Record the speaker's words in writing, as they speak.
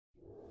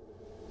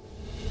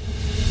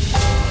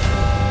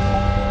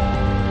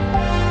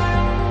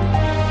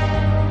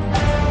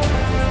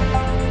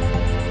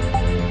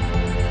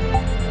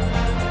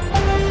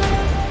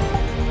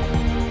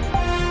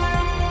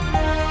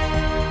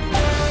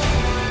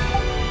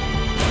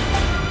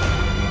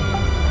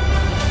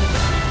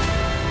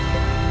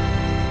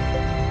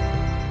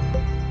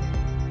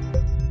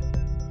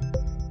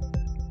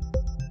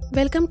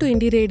Welcome to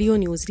Indie Radio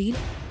Newsreel.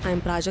 I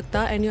am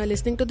Prajakta and you are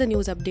listening to the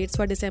news updates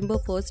for December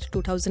 1st,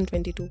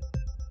 2022.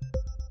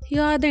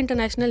 Here are the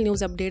international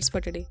news updates for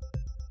today.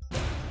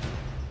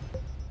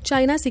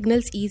 China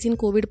signals ease in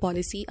COVID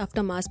policy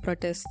after mass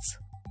protests.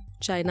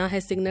 China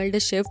has signaled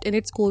a shift in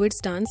its COVID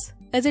stance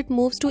as it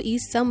moves to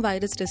ease some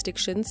virus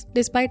restrictions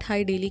despite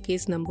high daily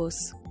case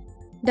numbers.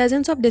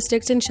 Dozens of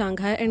districts in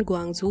Shanghai and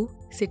Guangzhou,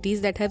 cities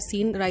that have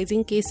seen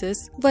rising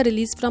cases, were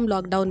released from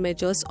lockdown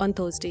measures on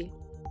Thursday.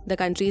 The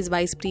country's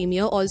vice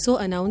premier also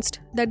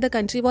announced that the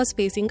country was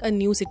facing a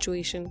new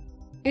situation.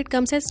 It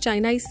comes as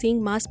China is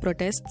seeing mass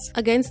protests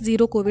against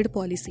zero COVID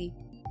policy.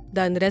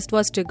 The unrest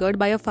was triggered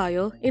by a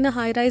fire in a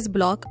high-rise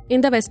block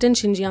in the western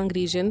Xinjiang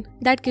region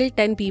that killed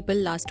 10 people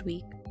last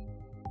week.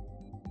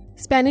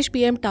 Spanish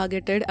PM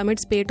targeted amid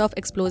spate of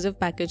explosive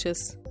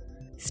packages.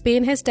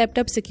 Spain has stepped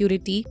up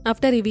security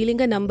after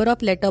revealing a number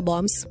of letter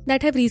bombs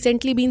that have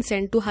recently been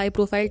sent to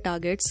high-profile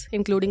targets,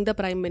 including the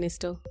Prime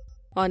Minister.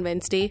 On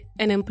Wednesday,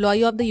 an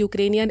employee of the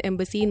Ukrainian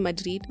embassy in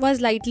Madrid was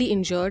lightly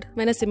injured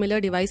when a similar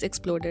device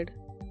exploded.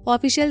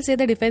 Officials say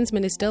the defense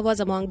minister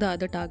was among the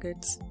other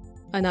targets.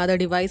 Another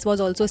device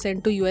was also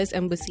sent to US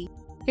embassy.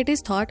 It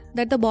is thought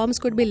that the bombs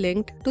could be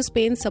linked to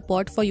Spain's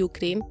support for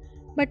Ukraine,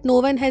 but no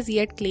one has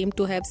yet claimed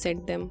to have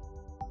sent them.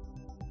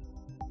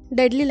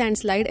 Deadly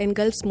landslide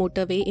engulfs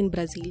motorway in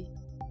Brazil.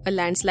 A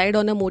landslide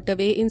on a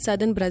motorway in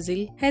southern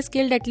Brazil has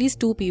killed at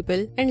least 2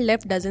 people and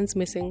left dozens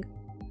missing.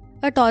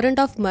 A torrent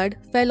of mud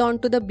fell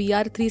onto the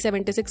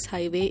BR-376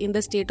 highway in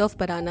the state of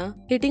Paraná,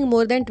 hitting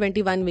more than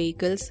 21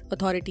 vehicles,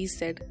 authorities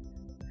said.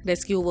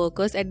 Rescue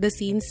workers at the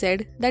scene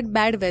said that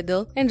bad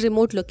weather and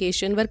remote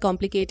location were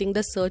complicating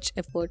the search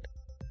effort.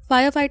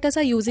 Firefighters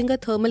are using a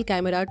thermal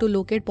camera to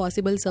locate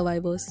possible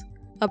survivors.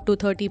 Up to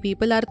 30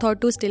 people are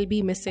thought to still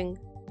be missing.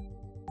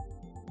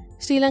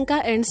 Sri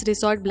Lanka ends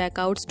resort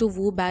blackouts to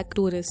woo back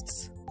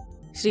tourists.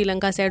 Sri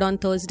Lanka said on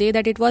Thursday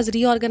that it was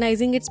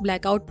reorganizing its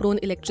blackout-prone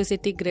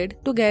electricity grid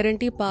to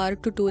guarantee power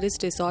to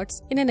tourist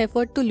resorts in an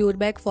effort to lure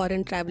back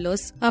foreign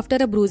travelers after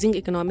a bruising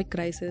economic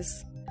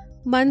crisis.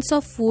 Months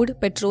of food,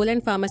 petrol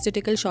and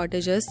pharmaceutical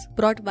shortages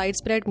brought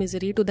widespread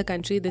misery to the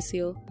country this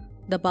year.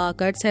 The power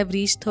cuts have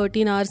reached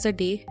 13 hours a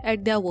day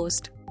at their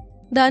worst.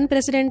 The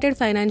unprecedented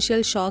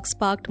financial shock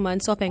sparked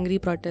months of angry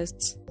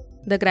protests.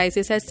 The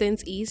crisis has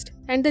since eased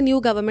and the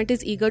new government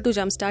is eager to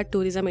jumpstart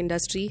tourism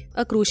industry,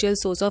 a crucial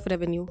source of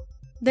revenue.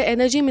 The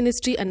Energy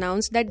Ministry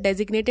announced that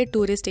designated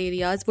tourist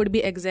areas would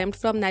be exempt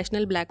from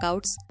national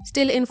blackouts,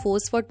 still in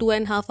force for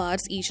 2.5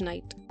 hours each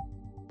night.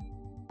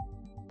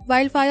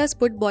 Wildfires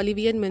put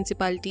Bolivian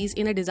municipalities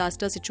in a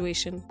disaster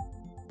situation.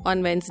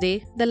 On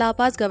Wednesday, the La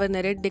Paz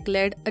Governorate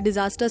declared a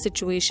disaster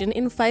situation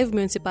in 5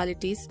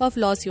 municipalities of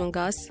Los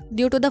Yungas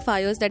due to the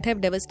fires that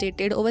have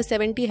devastated over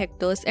 70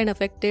 hectares and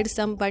affected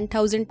some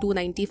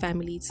 1,290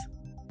 families.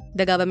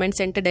 The government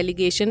sent a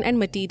delegation and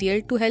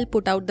material to help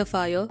put out the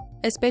fire,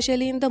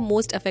 especially in the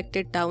most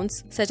affected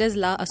towns such as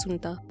La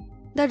Asunta.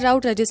 The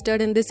drought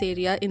registered in this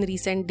area in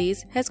recent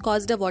days has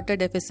caused a water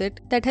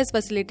deficit that has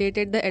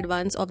facilitated the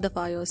advance of the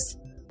fires.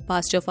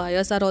 Pasture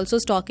fires are also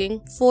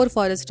stalking 4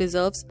 forest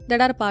reserves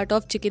that are part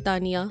of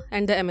Chiquitania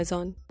and the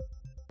Amazon.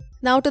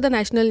 Now to the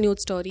national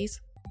news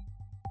stories.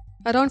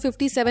 Around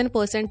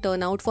 57%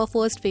 turnout for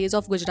first phase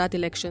of Gujarat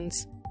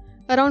elections.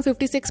 Around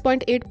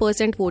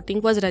 56.8%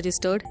 voting was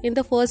registered in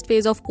the first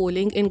phase of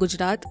polling in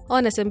Gujarat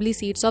on assembly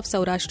seats of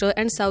Saurashtra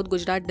and South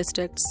Gujarat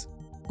districts.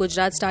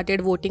 Gujarat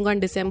started voting on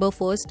December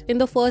 1st in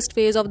the first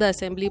phase of the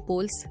assembly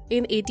polls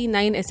in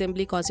 89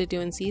 assembly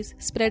constituencies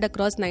spread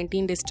across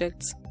 19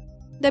 districts.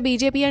 The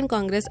BJP and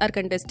Congress are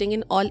contesting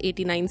in all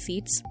 89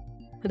 seats.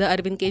 The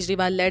Arvind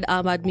Kejriwal-led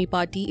Aam Aadmi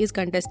Party is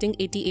contesting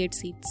 88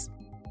 seats.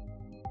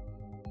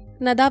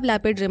 Nadav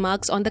Lapid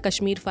remarks on the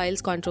Kashmir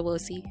Files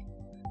controversy.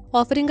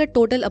 Offering a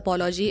total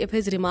apology if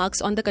his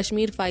remarks on the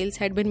Kashmir Files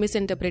had been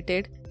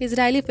misinterpreted,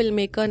 Israeli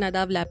filmmaker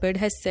Nadav Lapid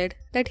has said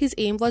that his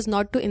aim was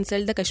not to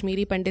insult the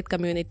Kashmiri Pandit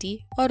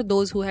community or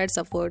those who had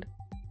suffered.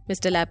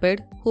 Mr.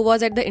 Lapid, who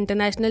was at the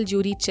international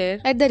jury chair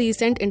at the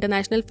recent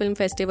International Film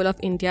Festival of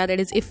India, that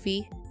is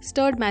IFFI,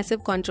 stirred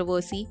massive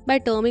controversy by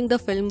terming the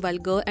film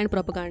vulgar and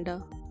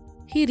propaganda.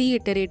 He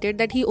reiterated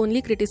that he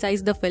only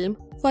criticized the film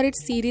for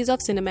its series of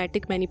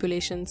cinematic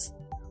manipulations.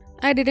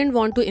 I didn't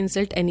want to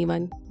insult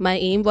anyone. My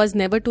aim was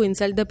never to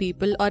insult the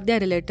people or their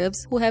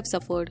relatives who have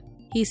suffered,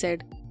 he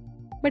said.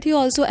 But he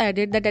also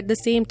added that at the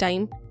same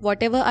time,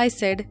 whatever I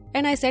said,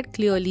 and I said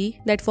clearly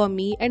that for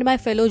me and my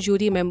fellow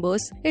jury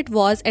members, it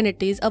was and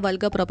it is a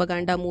vulgar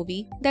propaganda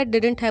movie that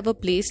didn't have a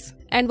place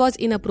and was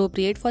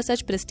inappropriate for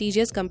such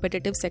prestigious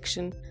competitive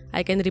section.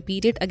 I can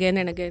repeat it again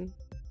and again.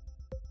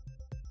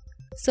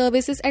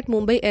 Services at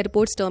Mumbai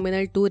Airport's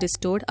Terminal 2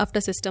 restored after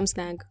system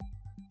snag.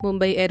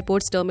 Mumbai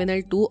Airport's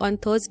Terminal 2 on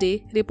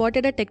Thursday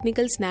reported a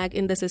technical snag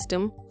in the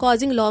system,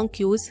 causing long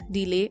queues,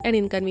 delay and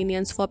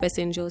inconvenience for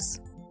passengers.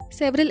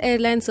 Several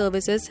airline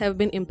services have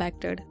been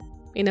impacted.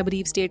 In a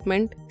brief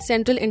statement,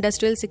 Central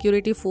Industrial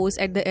Security Force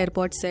at the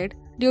airport said,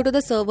 due to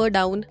the server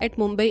down at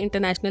Mumbai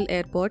International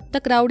Airport, the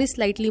crowd is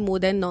slightly more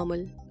than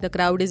normal. The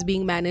crowd is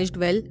being managed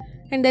well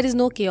and there is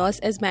no chaos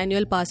as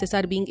manual passes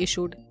are being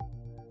issued.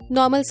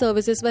 Normal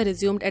services were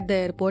resumed at the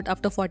airport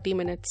after 40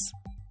 minutes.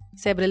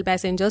 Several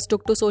passengers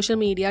took to social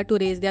media to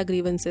raise their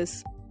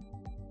grievances.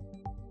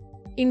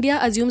 India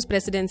assumes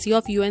presidency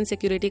of UN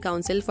Security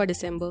Council for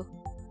December.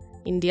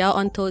 India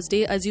on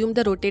Thursday assumed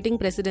the rotating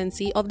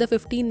presidency of the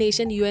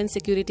 15-nation UN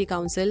Security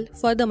Council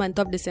for the month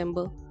of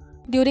December.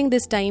 During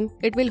this time,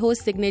 it will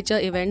host signature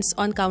events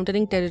on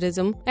countering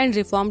terrorism and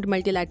reformed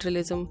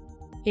multilateralism.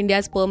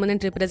 India's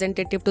permanent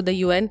representative to the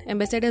UN,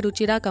 Ambassador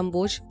Ruchira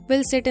Kamboj,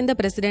 will sit in the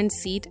president's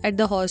seat at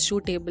the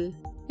horseshoe table.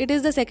 It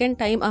is the second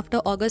time after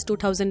August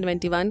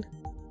 2021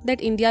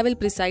 that India will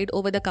preside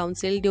over the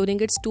council during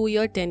its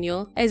 2-year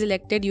tenure as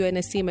elected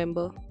UNSC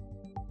member.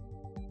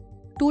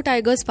 2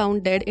 tigers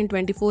found dead in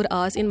 24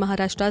 hours in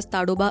Maharashtra's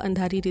Tadoba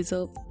Andhari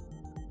Reserve.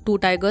 2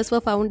 tigers were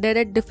found dead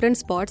at different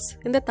spots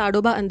in the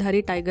Tadoba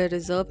Andhari Tiger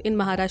Reserve in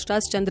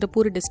Maharashtra's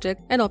Chandrapur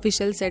district, an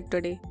official said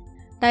today.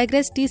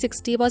 Tigress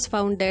T60 was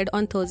found dead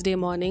on Thursday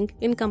morning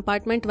in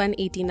compartment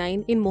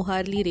 189 in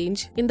Moharli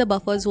range in the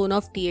buffer zone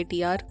of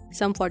TATR,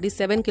 some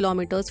 47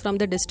 kilometers from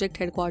the district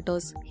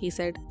headquarters, he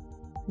said.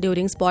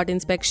 During spot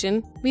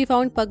inspection, we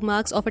found pug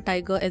marks of a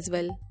tiger as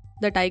well.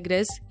 The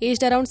tigress,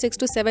 aged around 6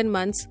 to 7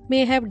 months,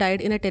 may have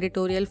died in a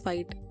territorial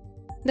fight.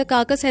 The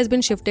carcass has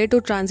been shifted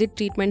to Transit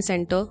Treatment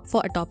Center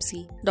for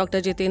autopsy, Dr.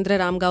 Jitendra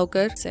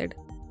Ramgaonkar said.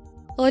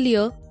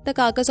 Earlier, the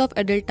carcass of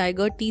adult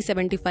tiger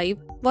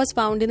T75 was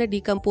found in a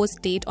decomposed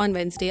state on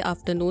Wednesday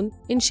afternoon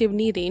in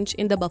Shivni range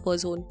in the buffer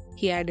zone,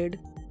 he added.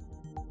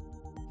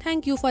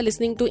 Thank you for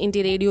listening to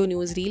Indie Radio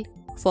Newsreel.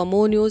 For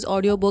more news,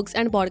 audiobooks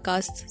and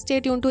podcasts, stay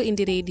tuned to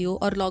Indie Radio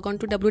or log on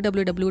to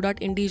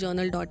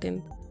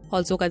www.indiejournal.in.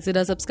 Also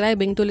consider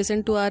subscribing to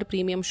listen to our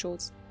premium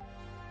shows.